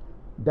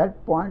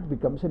 That point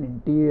becomes an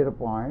interior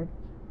point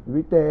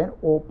with an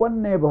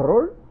open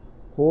neighborhood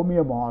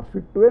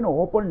homeomorphic to an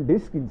open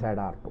disk inside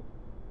R2.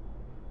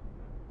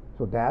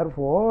 So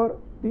therefore,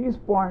 these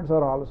points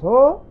are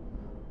also,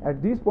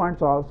 at these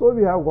points also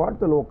we have got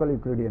the local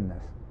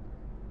Euclideanness.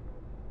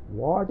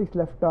 What is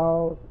left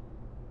out?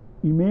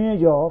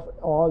 Image of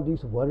all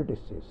these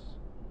vertices.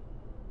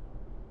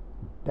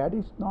 That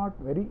is not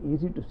very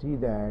easy to see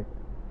that.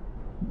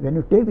 When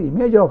you take the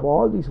image of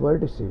all these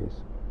vertices,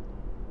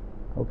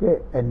 okay,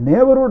 a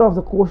neighborhood of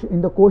the quotient,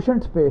 in the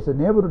quotient space, a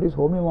neighborhood is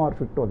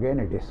homeomorphic to again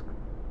a disk.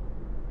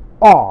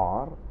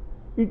 Or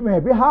it may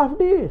be half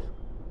disk,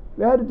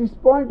 where this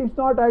point is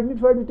not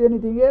identified with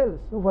anything else.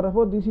 So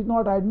therefore this is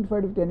not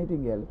identified with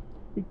anything else.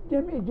 It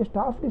may be just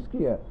half disk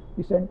here,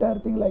 this entire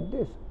thing like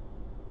this.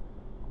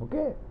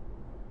 Okay,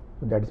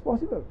 so that is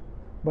possible.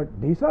 But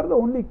these are the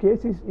only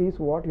cases is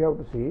what you have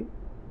to see.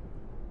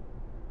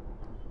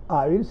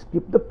 I will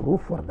skip the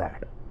proof for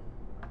that.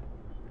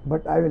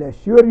 But I will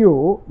assure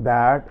you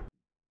that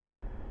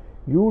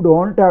you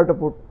don't have to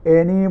put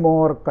any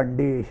more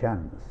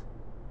conditions.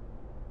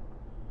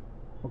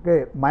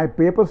 Okay, my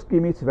paper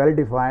scheme is well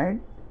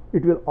defined.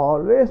 It will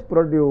always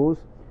produce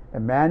a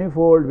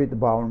manifold with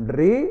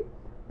boundary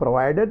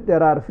provided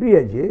there are free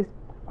edges.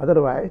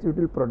 Otherwise, it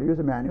will produce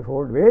a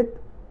manifold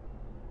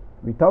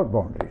without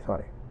boundary.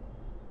 Sorry.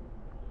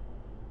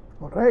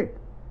 All right.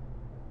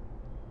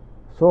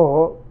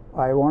 So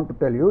I want to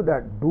tell you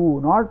that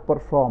do not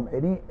perform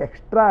any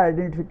extra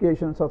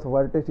identifications of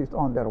vertices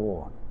on their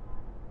own.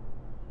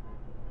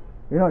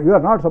 You know, you are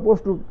not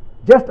supposed to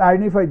just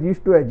identify these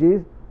two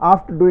edges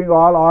after doing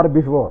all or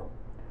before.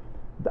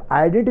 The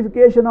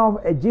identification of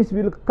edges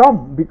will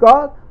come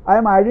because I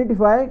am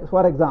identifying,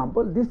 for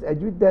example, this edge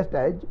with that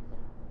edge.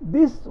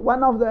 This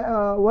one of the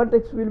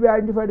vertex will be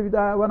identified with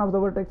one of the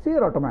vertex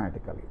here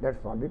automatically.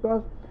 That's all,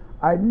 because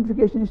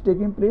identification is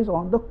taking place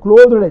on the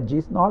closed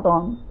edges, not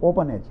on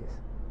open edges.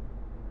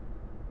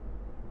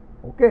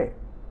 Okay,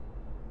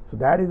 so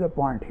that is the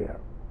point here.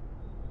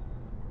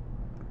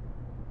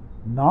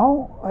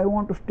 Now I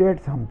want to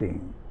state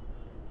something,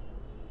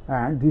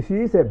 and this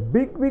is a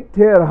big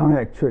theorem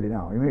actually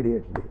now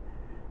immediately.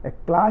 A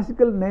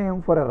classical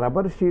name for a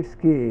rubber sheet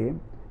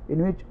scheme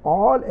in which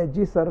all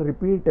edges are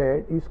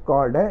repeated is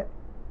called a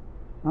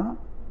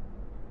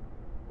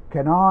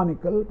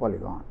canonical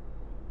polygon.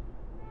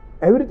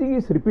 Everything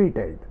is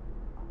repeated.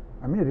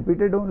 I mean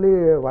repeated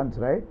only once,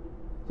 right?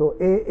 So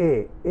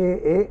A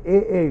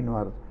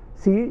inverse,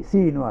 C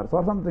inverse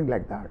or something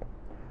like that.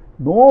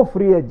 No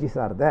free edges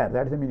are there.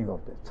 That is the meaning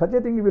of this. Such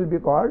a thing will be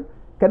called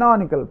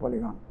canonical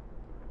polygon.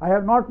 I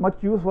have not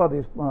much use for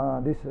this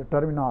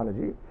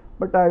terminology,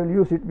 but I will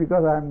use it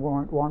because I am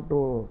going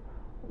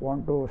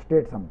want to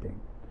state something.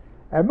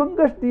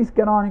 Amongst these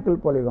canonical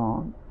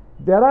polygons,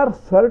 there are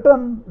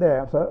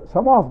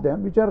some of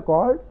them which are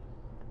called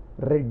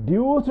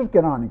reduced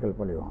canonical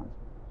polygons.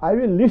 I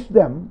will list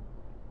them,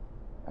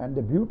 and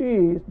the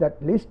beauty is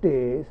that list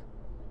is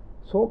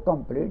so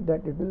complete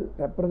that it will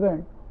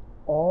represent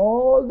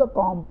all the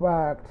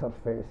compact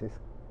surfaces,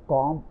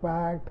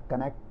 compact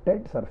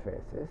connected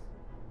surfaces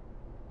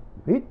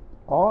with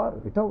or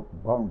without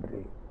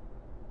boundary.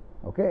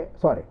 Okay,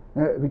 sorry,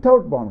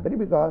 without boundary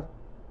because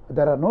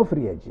there are no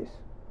free edges.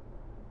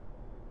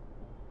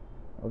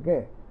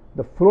 Okay,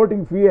 the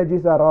floating free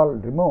edges are all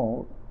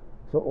removed,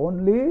 so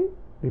only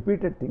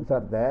repeated things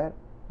are there,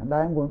 and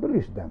I am going to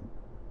list them.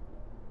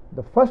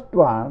 The first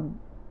one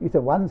is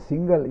a one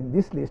single. In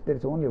this list there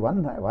is only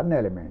one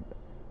element.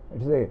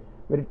 It is a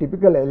very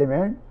typical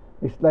element.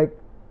 It's like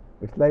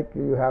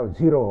you have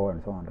 0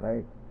 and so on,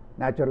 right?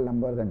 Natural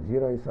numbers and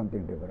 0 is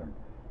something different.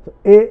 So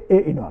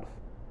A inverse,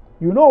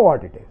 you know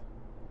what it is.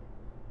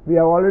 We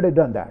have already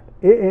done that.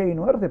 A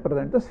inverse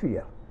represents the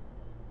sphere.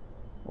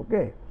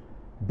 Okay.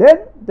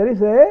 Then there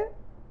is an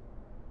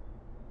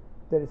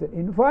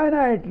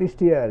infinite list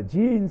here, G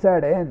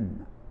inside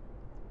N.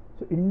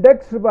 So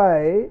indexed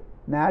by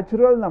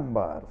natural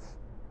numbers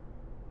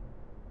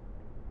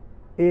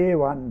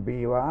A1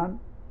 B1,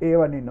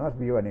 A1 inverse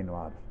B1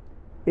 inverse,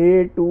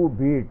 A2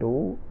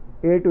 B2,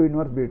 A2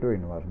 inverse B2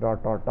 inverse,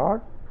 dot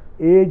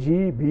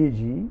AG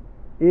BG,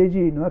 AG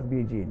inverse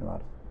BG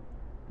inverse,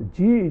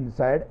 G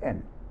inside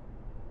N.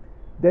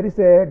 There is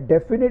a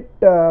definite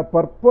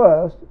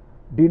purpose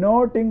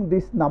denoting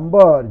this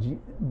number G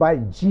by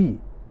G.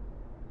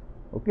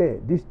 Okay,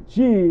 this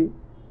G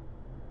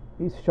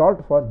is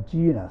short for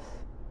genus.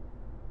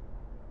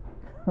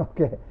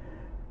 Okay,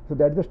 so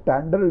that is the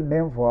standard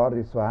name for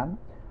this one.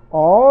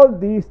 All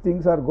these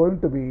things are going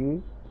to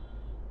be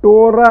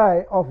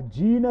tori of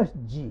genus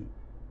G.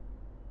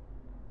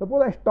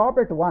 Suppose I stop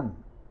at 1,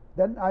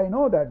 then I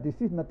know that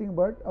this is nothing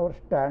but our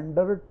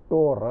standard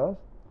torus.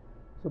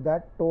 So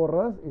that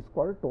torus is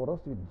called torus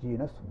with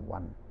genus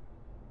 1.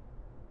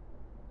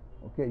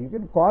 Okay, you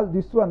can call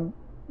this one,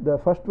 the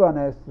first one,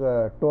 as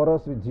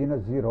torus with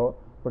genus 0,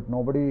 but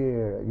nobody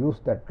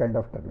used that kind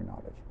of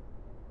terminology.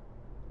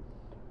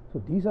 So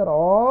these are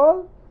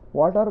all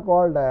what are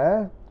called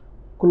as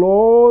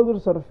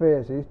closed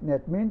surfaces.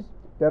 That means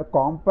they are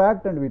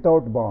compact and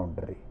without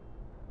boundary.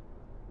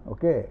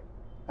 Okay,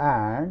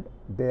 and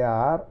they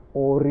are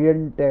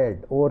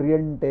orientable.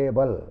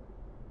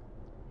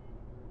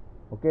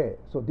 Okay,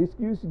 so this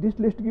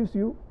list gives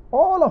you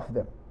all of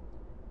them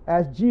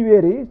as G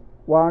varies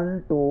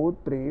 1, 2,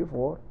 3,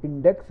 4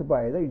 indexed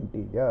by the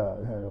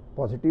integer,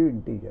 positive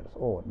integers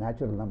or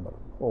natural number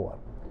over.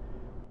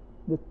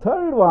 The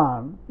third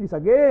one is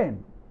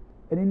again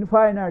an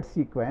infinite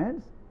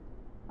sequence,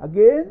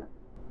 again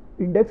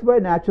indexed by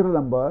natural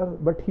number,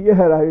 but here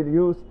I will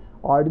use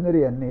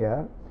ordinary n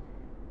here.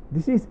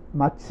 This is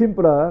much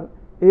simpler: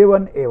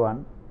 A1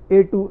 A1,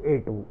 A2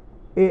 A2,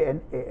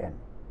 AN AN.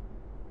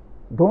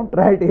 Don't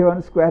write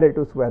A1 square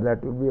A2 square,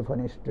 that will be a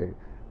funny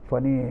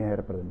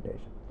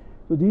representation.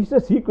 So these are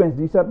sequence,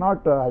 these are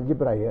not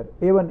algebra here.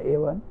 A1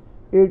 A1,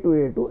 A2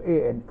 A2,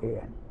 AN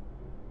AN.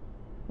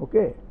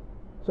 Okay.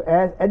 So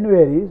as n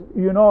varies,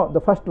 you know the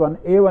first one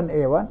A1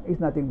 A1 is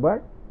nothing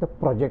but the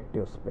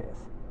projective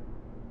space.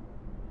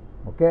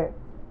 Okay.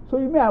 So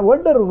you may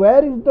wonder,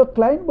 where is the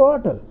Klein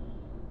bottle?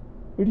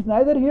 It is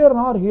neither here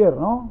nor here,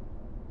 no?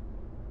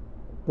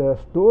 The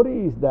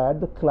story is that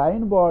the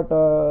Klein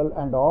bottle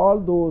and all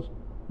those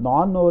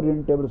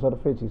non-orientable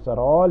surfaces are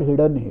all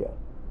hidden here.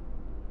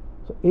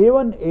 So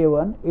A1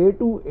 A1,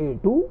 A2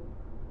 A2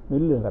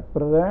 will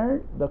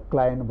represent the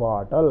Klein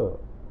bottle.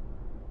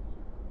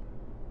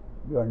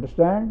 You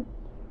understand?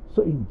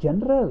 So in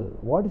general,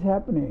 what is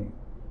happening?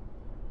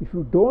 if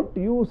you don't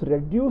use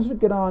reduced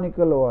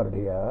canonical over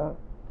here,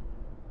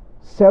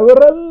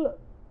 several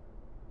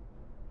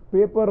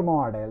paper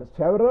models,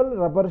 several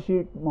rubber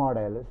sheet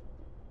models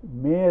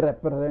may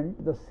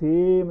represent the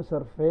same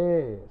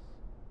surface.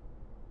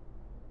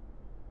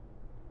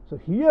 So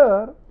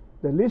here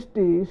the list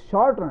is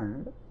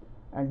shortened,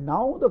 and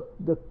now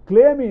the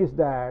claim is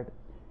that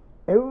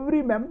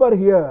every member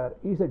here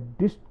is a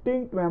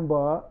distinct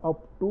member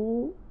up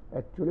to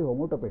actually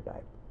homotopy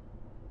type,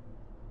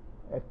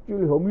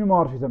 actually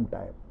homeomorphism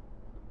type,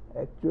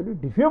 actually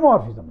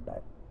diffeomorphism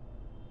type.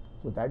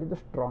 So that is the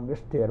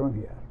strongest theorem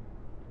here.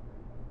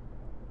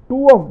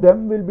 Two of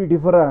them will be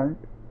different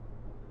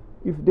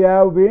if they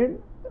have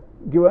been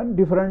given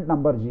different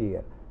numbers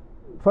here.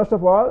 First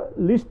of all,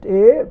 list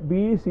A,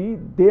 B, C,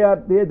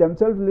 they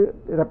themselves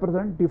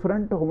represent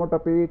different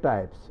homotopy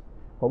types.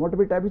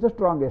 Homotopy type is the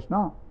strongest,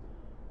 no?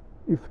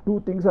 If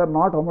two things are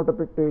not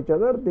homotopic to each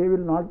other, they will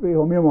not be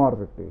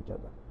homeomorphic to each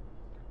other.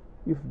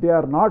 If they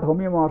are not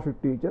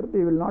homeomorphic to each other,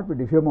 they will not be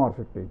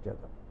diffeomorphic to each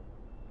other.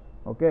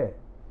 Okay.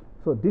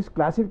 So this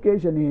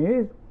classification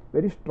is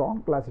very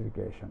strong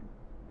classification.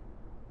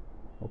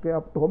 Okay,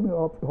 up to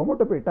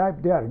homotopy type,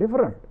 they are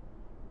different.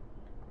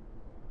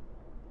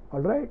 All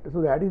right,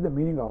 so that is the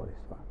meaning of this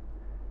one.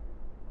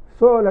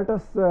 So let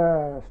us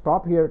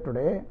stop here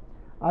today.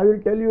 I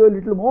will tell you a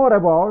little more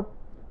about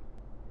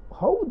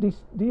how these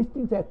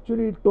things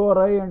actually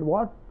tori and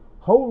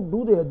how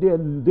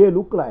do they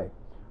look like,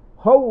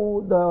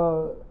 how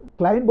the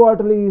Klein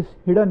bottle is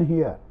hidden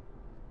here.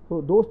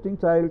 So those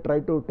things I will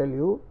try to tell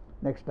you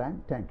next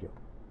time. Thank you.